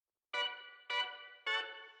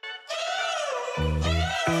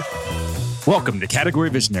Welcome to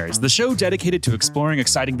Category Visionaries, the show dedicated to exploring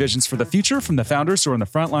exciting visions for the future from the founders who are on the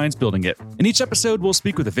front lines building it. In each episode, we'll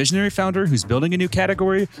speak with a visionary founder who's building a new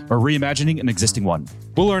category or reimagining an existing one.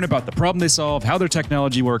 We'll learn about the problem they solve, how their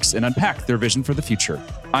technology works, and unpack their vision for the future.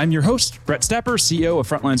 I'm your host, Brett Stapper, CEO of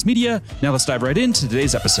Frontlines Media. Now let's dive right into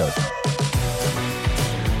today's episode.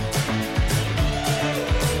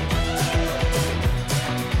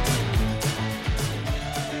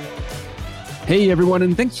 Hey everyone,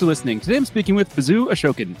 and thanks for listening. Today I'm speaking with Biju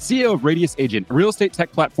Ashokan, CEO of Radius Agent, a real estate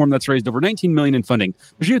tech platform that's raised over $19 million in funding.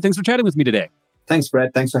 Biju, thanks for chatting with me today. Thanks,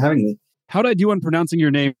 Brett. Thanks for having me. How did I do on pronouncing your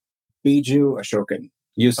name? Biju Ashokan.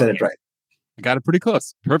 You said it right. I got it pretty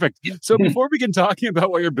close. Perfect. So before we begin talking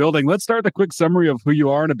about what you're building, let's start with a quick summary of who you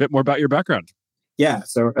are and a bit more about your background. Yeah.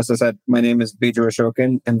 So as I said, my name is Biju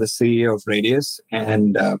Ashokan. I'm the CEO of Radius,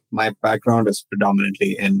 and my background is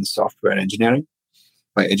predominantly in software engineering.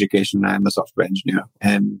 By education, I'm a software engineer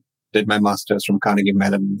and did my master's from Carnegie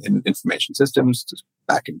Mellon in information systems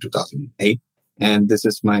back in 2008. And this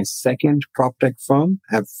is my second prop tech firm.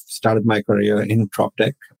 I've started my career in prop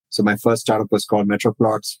tech. So my first startup was called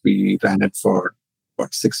MetroPlots. We ran it for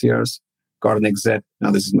about 6 years, got an exit.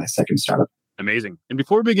 Now this is my second startup. Amazing. And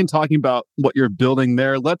before we begin talking about what you're building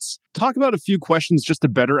there, let's talk about a few questions just to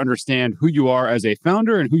better understand who you are as a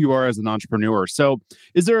founder and who you are as an entrepreneur. So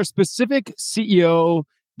is there a specific CEO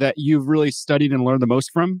that you've really studied and learned the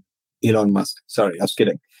most from? Elon Musk. Sorry, I was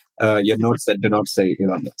kidding. Your notes that do not say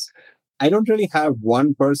Elon Musk. I don't really have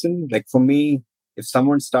one person. Like for me, if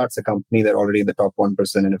someone starts a company, they're already in the top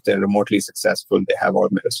 1%. And if they're remotely successful, they have all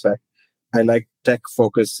my respect. I like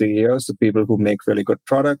tech-focused CEOs, so people who make really good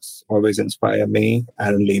products, always inspire me.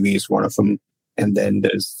 Aaron Levy is one of them. And then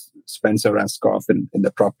there's Spencer Raskoff in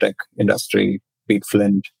the prop tech industry, Pete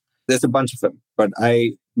Flint. There's a bunch of them, but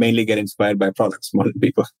I mainly get inspired by products more than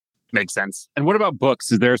people. Makes sense. And what about books?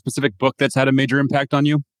 Is there a specific book that's had a major impact on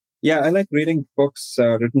you? Yeah, I like reading books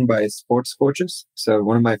written by sports coaches. So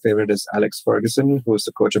one of my favorite is Alex Ferguson, who's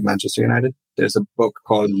the coach of Manchester United. There's a book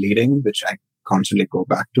called Leading, which I constantly go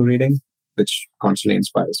back to reading, which constantly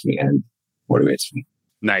inspires me and motivates me.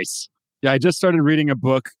 Nice. Yeah, I just started reading a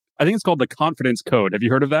book. I think it's called The Confidence Code. Have you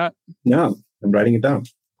heard of that? No, I'm writing it down.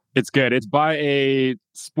 It's good. It's by a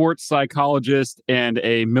sports psychologist and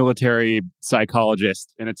a military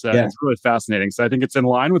psychologist. And it's really fascinating. So I think it's in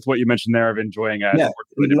line with what you mentioned there of enjoying it. Yeah,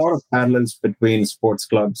 there's a lot of parallels between sports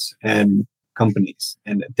clubs and companies.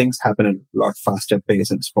 And things happen at a lot faster pace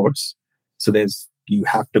in sports. So you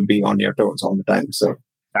have to be on your toes all the time. So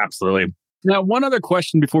absolutely. Now, one other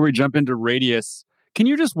question before we jump into Radius. Can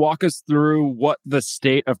you just walk us through what the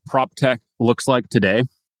state of prop tech looks like today? I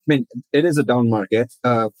mean, it is a down market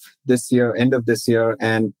this year, end of this year,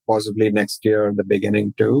 and possibly next year, the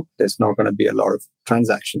beginning too. There's not going to be a lot of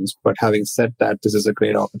transactions. But having said that, this is a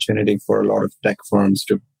great opportunity for a lot of tech firms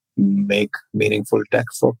to make meaningful tech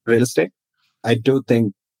for real estate. I do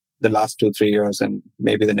think the last 2-3 years and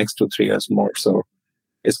maybe the next 2-3 years more so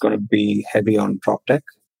is going to be heavy on prop tech.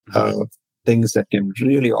 Things that can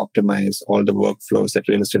really optimize all the workflows that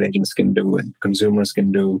real estate agents can do and consumers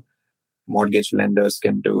can do. Mortgage lenders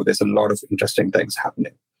can do. There's a lot of interesting things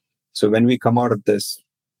happening. So when we come out of this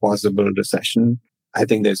possible recession, I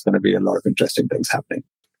think there's going to be a lot of interesting things happening.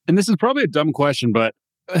 And this is probably a dumb question, but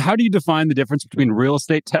how do you define the difference between real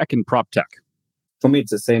estate tech and prop tech? For me,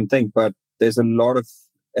 it's the same thing, but there's a lot of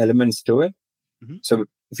elements to it. Mm-hmm. So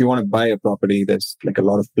if you want to buy a property, there's like a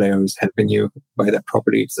lot of players helping you buy that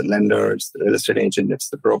property. It's the lender, it's the real estate agent, it's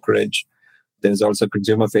the brokerage. There's also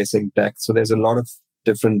consumer-facing tech. So there's a lot of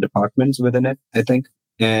different departments within it, I think.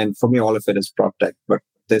 And for me, all of it is prop tech, but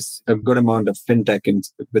there's a good amount of fintech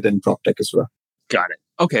within prop tech as well. Got it.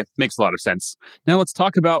 Okay. Makes a lot of sense. Now let's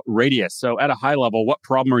talk about Radius. So at a high level, what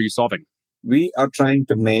problem are you solving? We are trying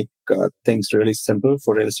to make things really simple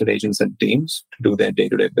for real estate agents and teams to do their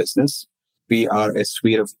day-to-day business. We are a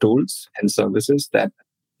suite of tools and services that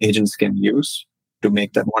agents can use to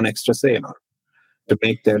make that one extra sale, to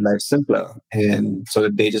make their life simpler. And so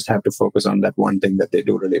that they just have to focus on that one thing that they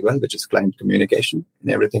do really well, which is client communication,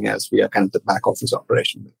 and everything else. We are kind of the back office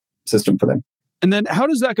operation system for them. And then how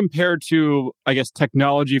does that compare to, I guess,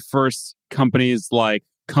 technology first companies like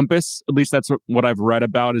Compass? At least that's what I've read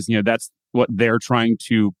about is, that's what they're trying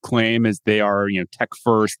to claim is they are, tech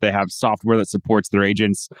first. They have software that supports their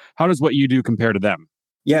agents. How does what you do compare to them?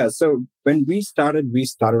 Yeah. So when we started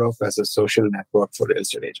off as a social network for real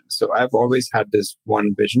estate agents. So I've always had this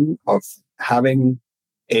one vision of having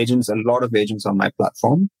agents, a lot of agents on my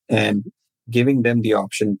platform, and giving them the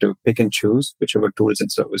option to pick and choose whichever tools and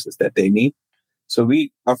services that they need. So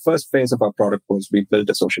our first phase of our product was we built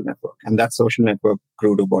a social network, and that social network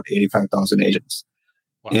grew to about 85,000 agents.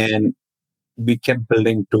 Wow. And we kept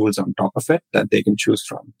building tools on top of it that they can choose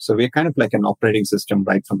from. So we're kind of like an operating system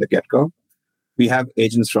right from the get-go. We have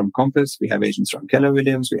agents from Compass, we have agents from Keller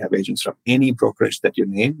Williams, we have agents from any brokerage that you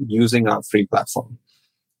name using our free platform.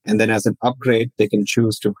 And then as an upgrade, they can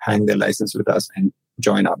choose to hang their license with us and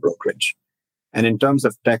join our brokerage. And in terms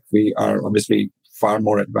of tech, we are obviously far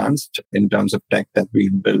more advanced in terms of tech that we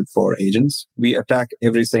build for agents. We attack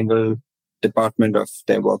every single department of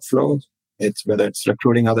their workflow. It's whether it's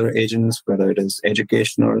recruiting other agents, whether it is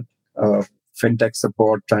educational, fintech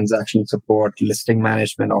support, transaction support, listing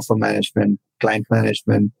management, offer management, client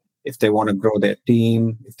management. If they want to grow their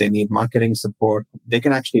team, if they need marketing support, they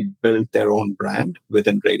can actually build their own brand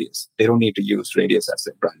within Radius. They don't need to use Radius as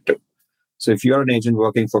their brand too. So if you're an agent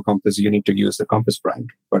working for Compass, you need to use the Compass brand.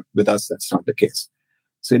 But with us, that's not the case.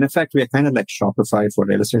 So in effect, we are kind of like Shopify for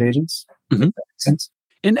real estate agents. Mm-hmm. If that makes sense.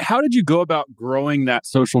 And how did you go about growing that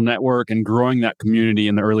social network and growing that community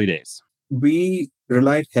in the early days? We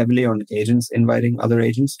relied heavily on agents inviting other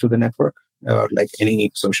agents to the network, like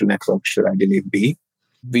any social network should ideally be.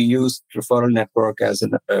 We used referral network as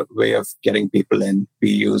a way of getting people in.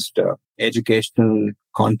 We used educational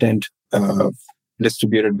content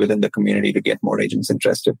distributed within the community to get more agents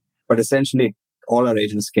interested. But essentially, all our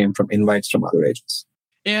agents came from invites from other agents.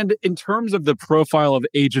 And in terms of the profile of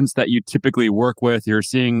agents that you typically work with, you're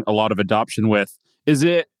seeing a lot of adoption with, is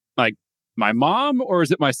it like my mom or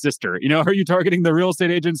is it my sister? Are you targeting the real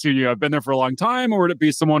estate agents who have been there for a long time, or would it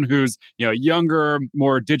be someone who's younger,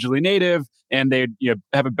 more digitally native, and they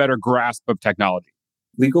have a better grasp of technology?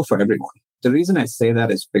 We go for everyone. The reason I say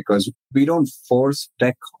that is because we don't force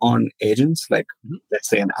tech on agents like, let's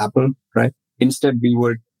say, an Apple, right? Instead, we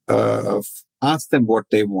would ask them what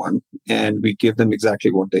they want and we give them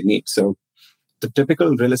exactly what they need. So the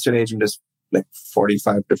typical real estate agent is like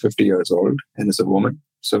 45 to 50 years old and is a woman.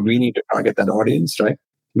 So we need to target that audience, right?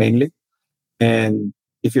 Mainly. And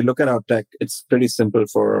if you look at our tech, it's pretty simple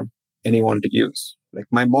for anyone to use. Like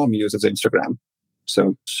my mom uses Instagram.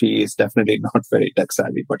 So she is definitely not very tech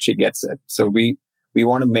savvy, but she gets it. So we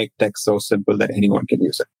want to make tech so simple that anyone can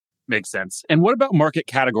use it. Makes sense. And what about market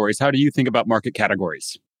categories? How do you think about market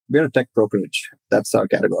categories? We're a tech brokerage. That's our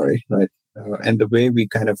category, right? And the way we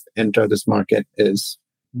kind of enter this market is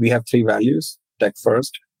we have three values: tech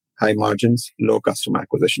first, high margins, low customer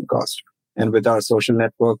acquisition cost. And with our social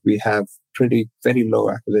network, we have very low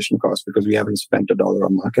acquisition costs because we haven't spent $1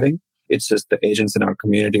 on marketing. It's just the agents in our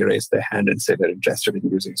community raise their hand and say they're interested in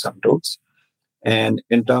using some tools. And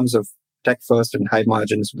in terms of tech first and high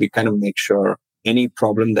margins, we kind of make sure any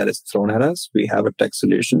problem that is thrown at us, we have a tech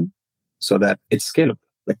solution so that it's scalable.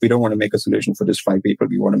 Like we don't want to make a solution for just 5 people.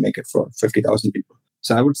 We want to make it for 50,000 people.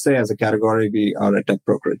 So I would say as a category, we are a tech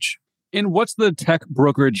brokerage. And what's the tech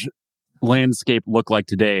brokerage landscape look like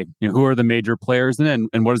today? Who are the major players in it,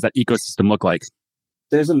 and what does that ecosystem look like?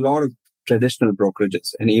 There's a lot of traditional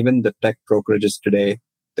brokerages, and even the tech brokerages today,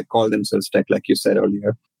 they call themselves tech, like you said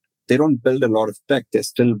earlier. They don't build a lot of tech. They're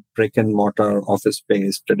still brick and mortar,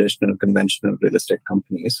 office-based, traditional, conventional real estate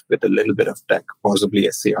companies with a little bit of tech, possibly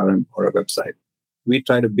a CRM or a website. We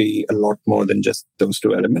try to be a lot more than just those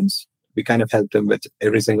two elements. We kind of help them with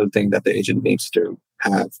every single thing that the agent needs to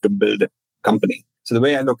have to build a company. So the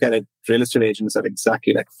way I look at it, real estate agents are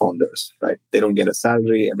exactly like founders, right? They don't get a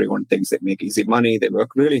salary. Everyone thinks they make easy money. They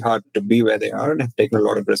work really hard to be where they are and have taken a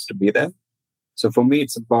lot of risk to be there. So for me,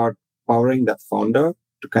 it's about powering that founder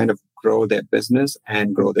to kind of grow their business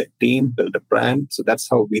and grow their team, build a brand. So that's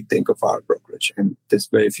how we think of our brokerage. And there's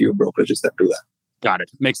very few brokerages that do that. Got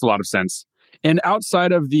it. Makes a lot of sense. And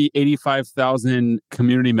outside of the 85,000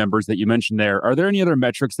 community members that you mentioned there, are there any other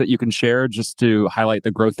metrics that you can share just to highlight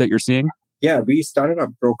the growth that you're seeing? Yeah, we started our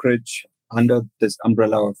brokerage under this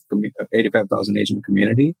umbrella of 85,000 agent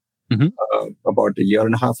community about a year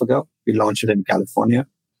and a half ago. We launched it in California.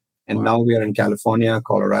 And now we are in California,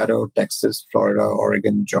 Colorado, Texas, Florida,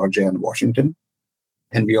 Oregon, Georgia, and Washington.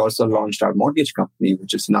 And we also launched our mortgage company,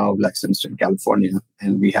 which is now licensed in California.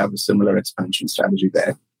 And we have a similar expansion strategy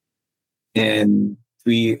there. And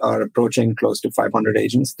we are approaching close to 500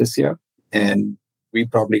 agents this year. And we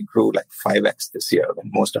probably grew like 5x this year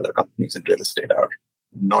when most other companies in real estate are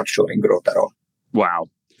not showing growth at all. Wow.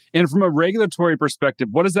 And from a regulatory perspective,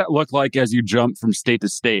 what does that look like as you jump from state to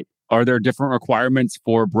state? Are there different requirements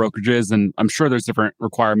for brokerages? And I'm sure there's different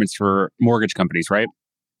requirements for mortgage companies, right?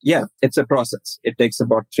 Yeah, it's a process. It takes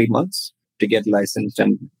about 3 months to get licensed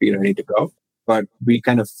and be ready to go. But we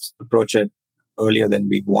kind of approach it earlier than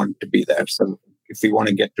we want to be there. So if we want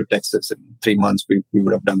to get to Texas in 3 months, we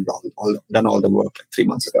would have done all the work like 3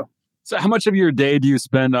 months ago. So how much of your day do you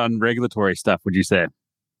spend on regulatory stuff, would you say?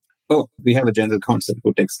 Oh, we have a general counsel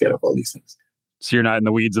who takes care of all these things. So you're not in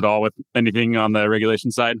the weeds at all with anything on the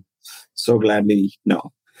regulation side? So gladly,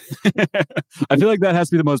 no. I feel like that has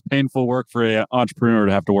to be the most painful work for an entrepreneur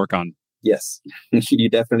to have to work on. Yes, you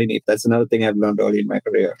definitely need. That's another thing I've learned early in my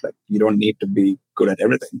career. Like, you don't need to be good at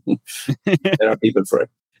everything. There are people for it.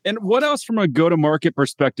 And what else from a go-to-market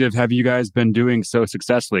perspective have you guys been doing so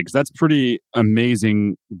successfully? Because that's pretty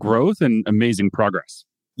amazing growth and amazing progress.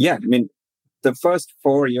 Yeah, I mean, the first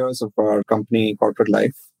 4 years of our company corporate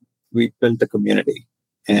life, we built the community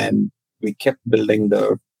and we kept building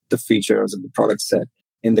the features and the product set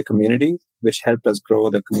in the community, which helped us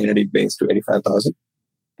grow the community base to 85,000.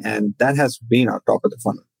 And that has been our top of the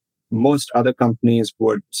funnel. Most other companies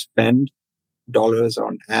would spend dollars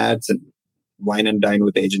on ads and wine and dine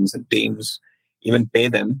with agents and teams, even pay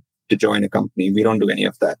them to join a company. We don't do any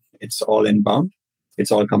of that. It's all inbound.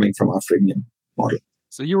 It's all coming from our freemium model.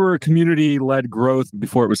 So you were community-led growth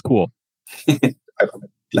before it was cool. I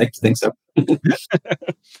like to think so.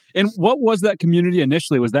 And what was that community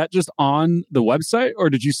initially? Was that just on the website, or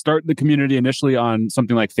did you start the community initially on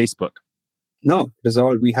something like Facebook? No, it was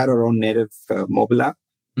all, we had our own native mobile app.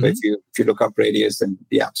 Mm-hmm. If you look up Radius in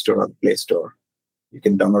the App Store or the Play Store, you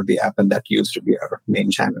can download the app, and that used to be our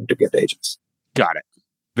main channel to get agents. Got it.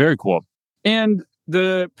 Very cool. And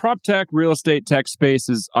the prop tech, real estate tech space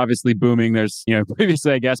is obviously booming. There's,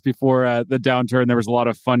 previously, I guess, before the downturn, there was a lot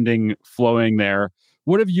of funding flowing there.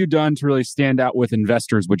 What have you done to really stand out with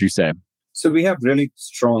investors, would you say? So we have really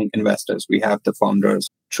strong investors. We have the founders,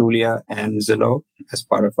 Trulia and Zillow, as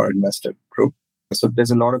part of our investor group. So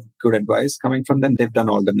there's a lot of good advice coming from them. They've done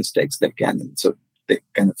all the mistakes they can. And so they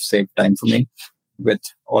kind of save time for me with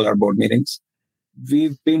all our board meetings.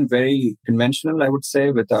 We've been very conventional, I would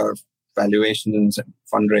say, with our valuations and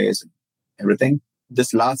fundraise and everything.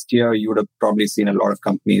 This last year, you would have probably seen a lot of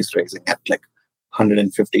companies raising at like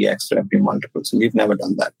 150x revenue multiples. And we've never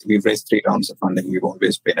done that. We've raised 3 rounds of funding. We've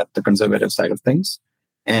always been at the conservative side of things.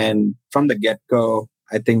 And from the get-go,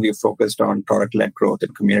 I think we've focused on product-led growth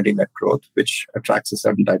and community-led growth, which attracts a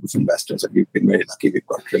certain type of investors. And we've been very lucky. We've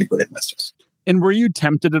got really good investors. And were you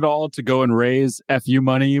tempted at all to go and raise FU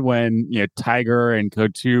money when Tiger and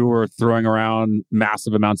Code2 were throwing around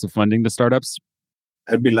massive amounts of funding to startups?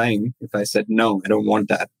 I'd be lying if I said, no, I don't want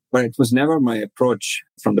that. But it was never my approach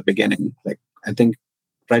from the beginning. Like, I think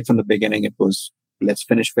right from the beginning, it was, let's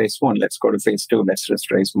finish phase 1. Let's go to phase 2. Let's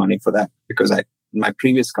just raise money for that. Because in my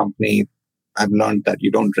previous company, I've learned that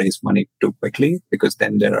you don't raise money too quickly, because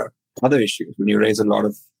then there are other issues. When you raise a lot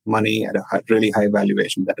of money at a really high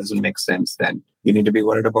valuation, that doesn't make sense. Then you need to be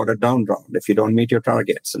worried about a down round if you don't meet your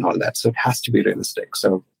targets and all that. So it has to be realistic.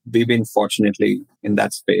 So we've been fortunately in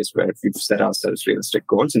that space where we've set ourselves realistic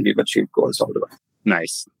goals and we've achieved goals all the way.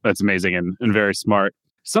 Nice. That's amazing and very smart.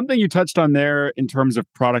 Something you touched on there in terms of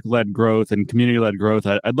product-led growth and community-led growth,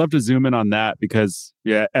 I'd love to zoom in on that because,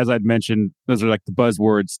 as I'd mentioned, those are like the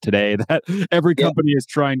buzzwords today that every company is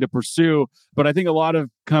trying to pursue. But I think a lot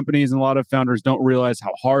of companies and a lot of founders don't realize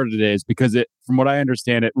how hard it is because from what I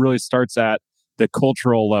understand, it really starts at the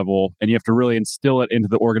cultural level and you have to really instill it into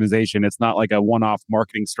the organization. It's not like a one-off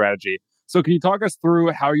marketing strategy. So can you talk us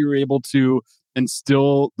through how you were able to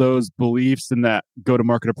instill those beliefs and that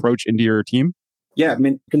go-to-market approach into your team? Yeah, I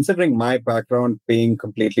mean, considering my background being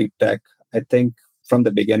completely tech, I think from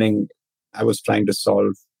the beginning, I was trying to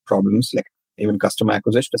solve problems like even customer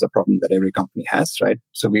acquisition is a problem that every company has, right?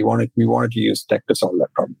 So we wanted to use tech to solve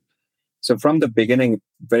that problem. So from the beginning,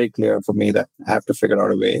 very clear for me that I have to figure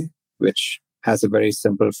out a way which has a very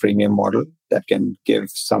simple freemium model that can give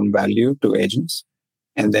some value to agents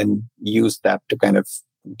and then use that to kind of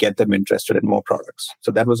get them interested in more products.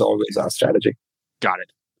 So that was always our strategy. Got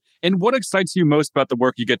it. And what excites you most about the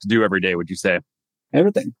work you get to do every day, would you say?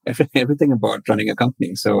 Everything about running a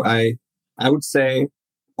company. So I would say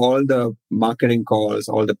all the marketing calls,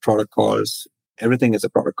 all the product calls, everything is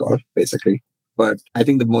a product call, basically. But I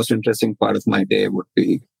think the most interesting part of my day would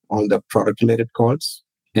be all the product-related calls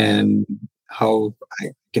and how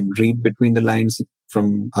I can read between the lines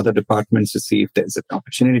from other departments to see if there's an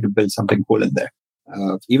opportunity to build something cool in there.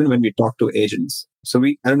 Even when we talk to agents. So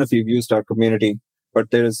I don't know if you've used our community, but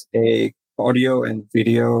there's a audio and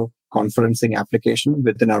video conferencing application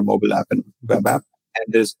within our mobile app and web app. And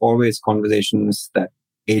there's always conversations that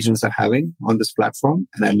agents are having on this platform.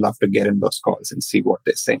 And I love to get in those calls and see what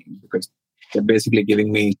they're saying because they're basically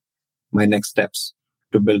giving me my next steps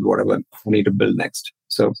to build whatever I need to build next.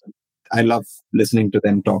 So I love listening to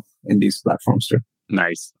them talk in these platforms too.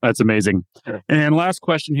 Nice. That's amazing. And last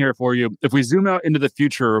question here for you. If we zoom out into the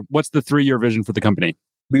future, what's the 3-year vision for the company?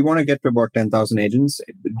 We want to get to about 10,000 agents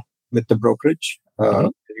with the brokerage.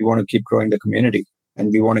 We want to keep growing the community and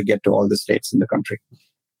we want to get to all the states in the country.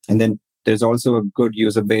 And then There's also a good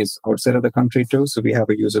user base outside of the country too. So we have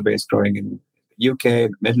a user base growing in UK,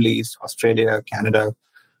 Middle East, Australia, Canada,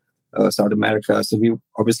 South America. So we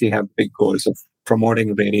obviously have big goals of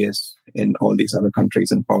promoting Radius in all these other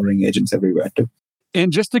countries and powering agents everywhere too.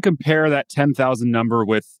 And just to compare that 10,000 number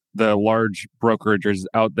with the large brokerages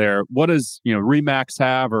out there, what does Remax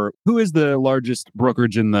have, or who is the largest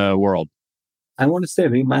brokerage in the world? I want to say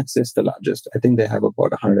Remax is the largest. I think they have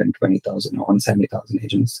about 120,000 or 170,000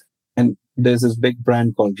 agents. And there's this big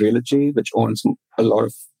brand called Realogy, which owns a lot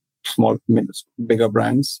of small, bigger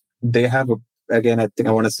brands. They have, again, I think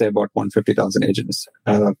I want to say about 150,000 agents.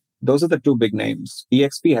 Those are the two big names.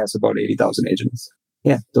 EXP has about 80,000 agents.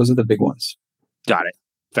 Yeah, those are the big ones. Got it.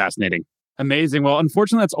 Fascinating. Amazing. Well,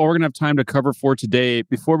 unfortunately, that's all we're going to have time to cover for today.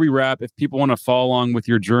 Before we wrap, if people want to follow along with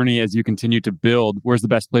your journey as you continue to build, where's the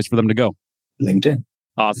best place for them to go? LinkedIn.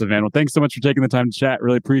 Awesome, man. Well, thanks so much for taking the time to chat.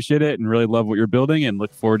 Really appreciate it and really love what you're building and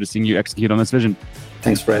look forward to seeing you execute on this vision.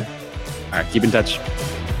 Thanks, Fred. All right. Keep in touch.